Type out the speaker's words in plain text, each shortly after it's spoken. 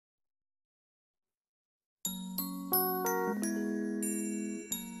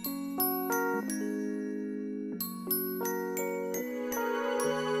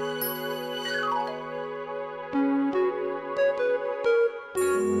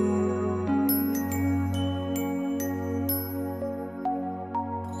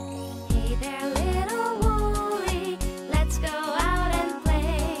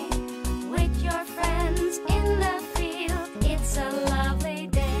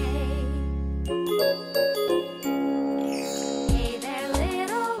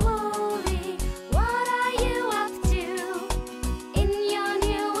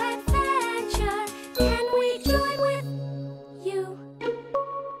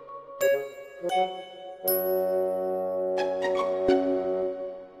The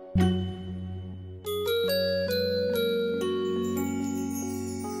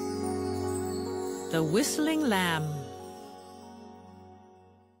Whistling Lamb.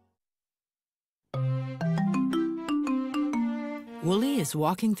 Woolly is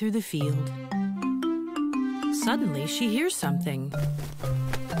walking through the field. Suddenly, she hears something.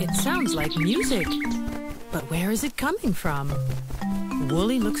 It sounds like music. But where is it coming from?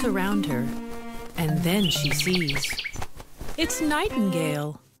 Woolly looks around her, and then she sees. It's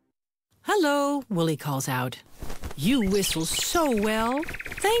Nightingale. "Hello," Woolly calls out. "You whistle so well."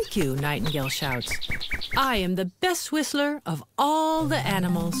 "Thank you," Nightingale shouts. "I am the best whistler of all the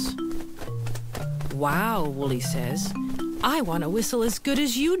animals." "Wow," Woolly says. "I want to whistle as good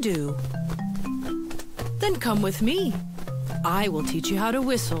as you do." "Then come with me. I will teach you how to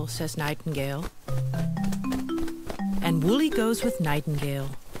whistle," says Nightingale. And Woolly goes with Nightingale.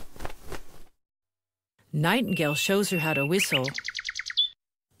 Nightingale shows her how to whistle.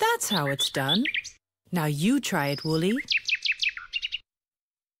 "That's how it's done. Now you try it, Woolly."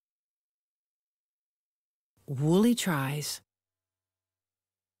 Woolly tries.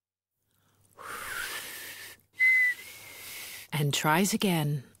 And tries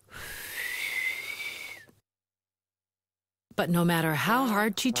again. But no matter how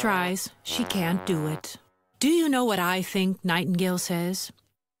hard she tries, she can't do it. "Do you know what I think?" Nightingale says.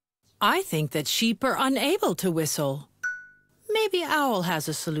 "I think that sheep are unable to whistle. Maybe Owl has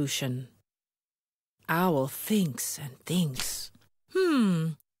a solution." Owl thinks and thinks.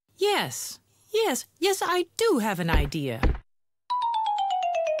 Yes, I do have an idea."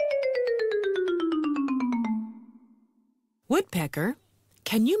 "Woodpecker,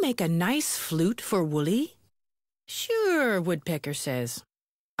 can you make a nice flute for Woolly?" "Sure," Woodpecker says.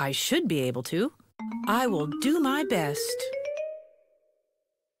 "I should be able to. I will do my best."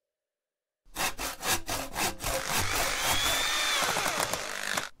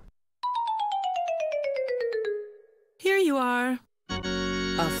 Here you are.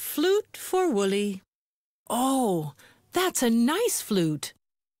 A flute for Woolly. "Oh, that's a nice flute.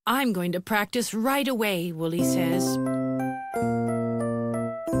 I'm going to practice right away," Woolly says.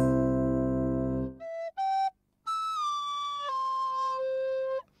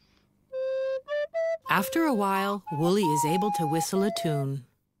 After a while, Woolly is able to whistle a tune.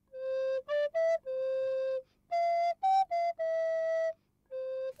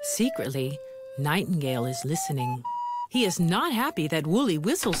 Secretly, Nightingale is listening. He is not happy that Woolly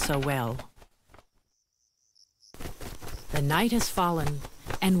whistles so well. The night has fallen,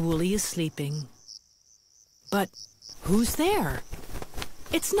 and Woolly is sleeping. But who's there?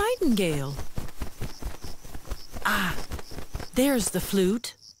 It's Nightingale. Ah, there's the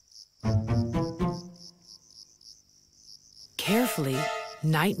flute. Carefully,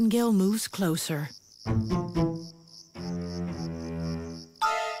 Nightingale moves closer.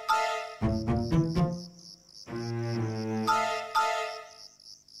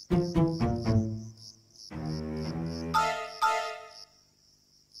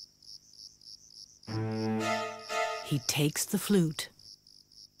 He takes the flute.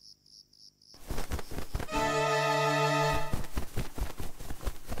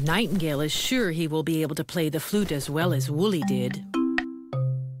 Nightingale is sure he will be able to play the flute as well as Woolly did.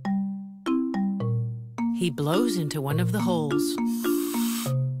 He blows into one of the holes.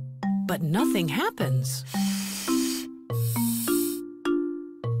 But nothing happens.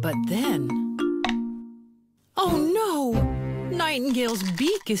 But then... Oh no! Nightingale's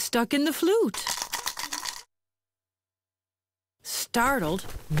beak is stuck in the flute. Startled,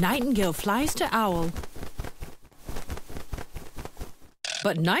 Nightingale flies to Owl.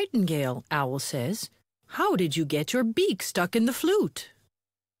 "But Nightingale," Owl says, "how did you get your beak stuck in the flute?"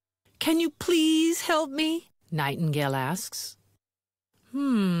 "Can you please help me?" Nightingale asks.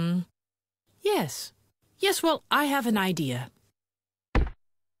 Yes, well, I have an idea.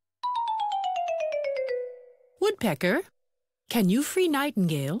 "Woodpecker, can you free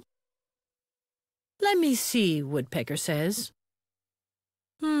Nightingale?" "Let me see," Woodpecker says.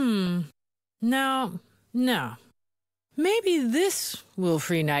 No. Maybe this will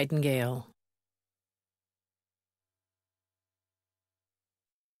free Nightingale."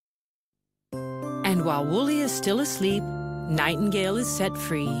 And while Woolly is still asleep, Nightingale is set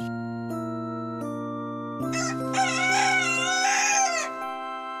free.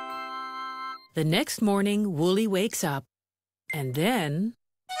 The next morning, Woolly wakes up, and then...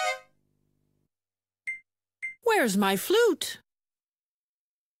 Where's my flute?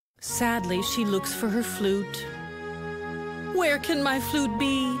 Sadly, she looks for her flute. Where can my flute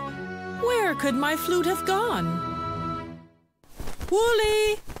be? Where could my flute have gone?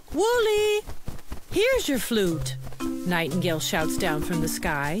 Woolly! Woolly! Here's your flute, Nightingale shouts down from the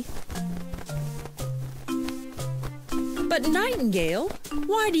sky. But Nightingale,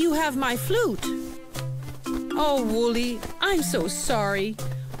 why do you have my flute? Oh, Woolly, I'm so sorry.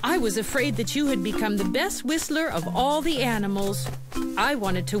 I was afraid that you had become the best whistler of all the animals. I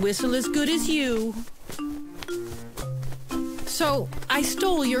wanted to whistle as good as you. So I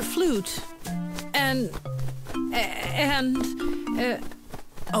stole your flute.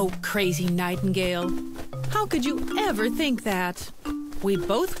 Oh, crazy Nightingale. How could you ever think that? We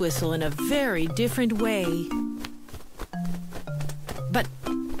both whistle in a very different way. But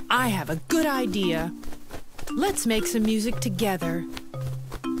I have a good idea. Let's make some music together.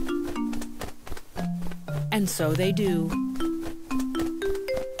 And so they do.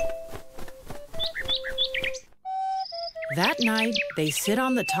 That night, they sit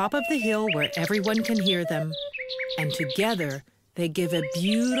on the top of the hill where everyone can hear them. And together, they give a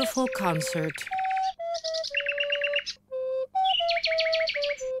beautiful concert.